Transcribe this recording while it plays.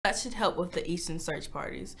That should help with the Eastern search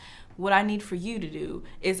parties. What I need for you to do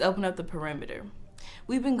is open up the perimeter.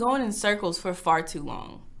 We've been going in circles for far too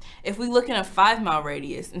long. If we look in a 5-mile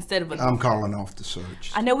radius instead of a... I'm calling off the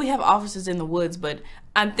search. I know we have officers in the woods, but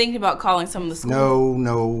I'm thinking about calling some of the schools.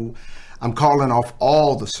 No. I'm calling off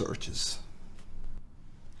all the searches.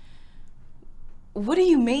 What do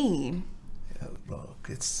you mean? Yeah, look,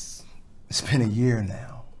 it's been a year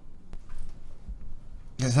now.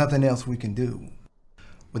 There's nothing else we can do.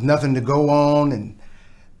 With nothing to go on, and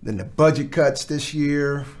then the budget cuts this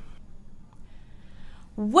year.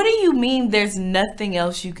 What do you mean there's nothing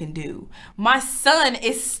else you can do? My son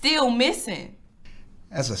is still missing.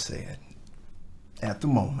 As I said, at the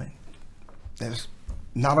moment, there's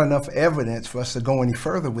not enough evidence for us to go any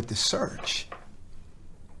further with the search.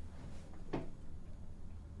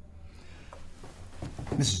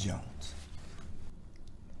 Mrs. Jones,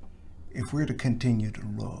 if we're to continue to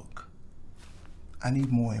look, I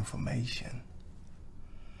need more information.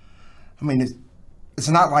 I mean, it's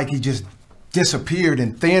not like he just disappeared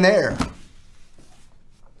in thin air.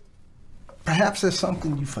 Perhaps there's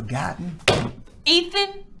something you've forgotten.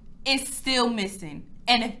 Ethan is still missing.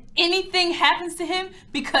 And if anything happens to him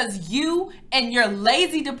because you and your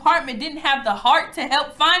lazy department didn't have the heart to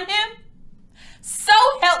help find him, so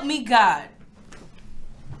help me God.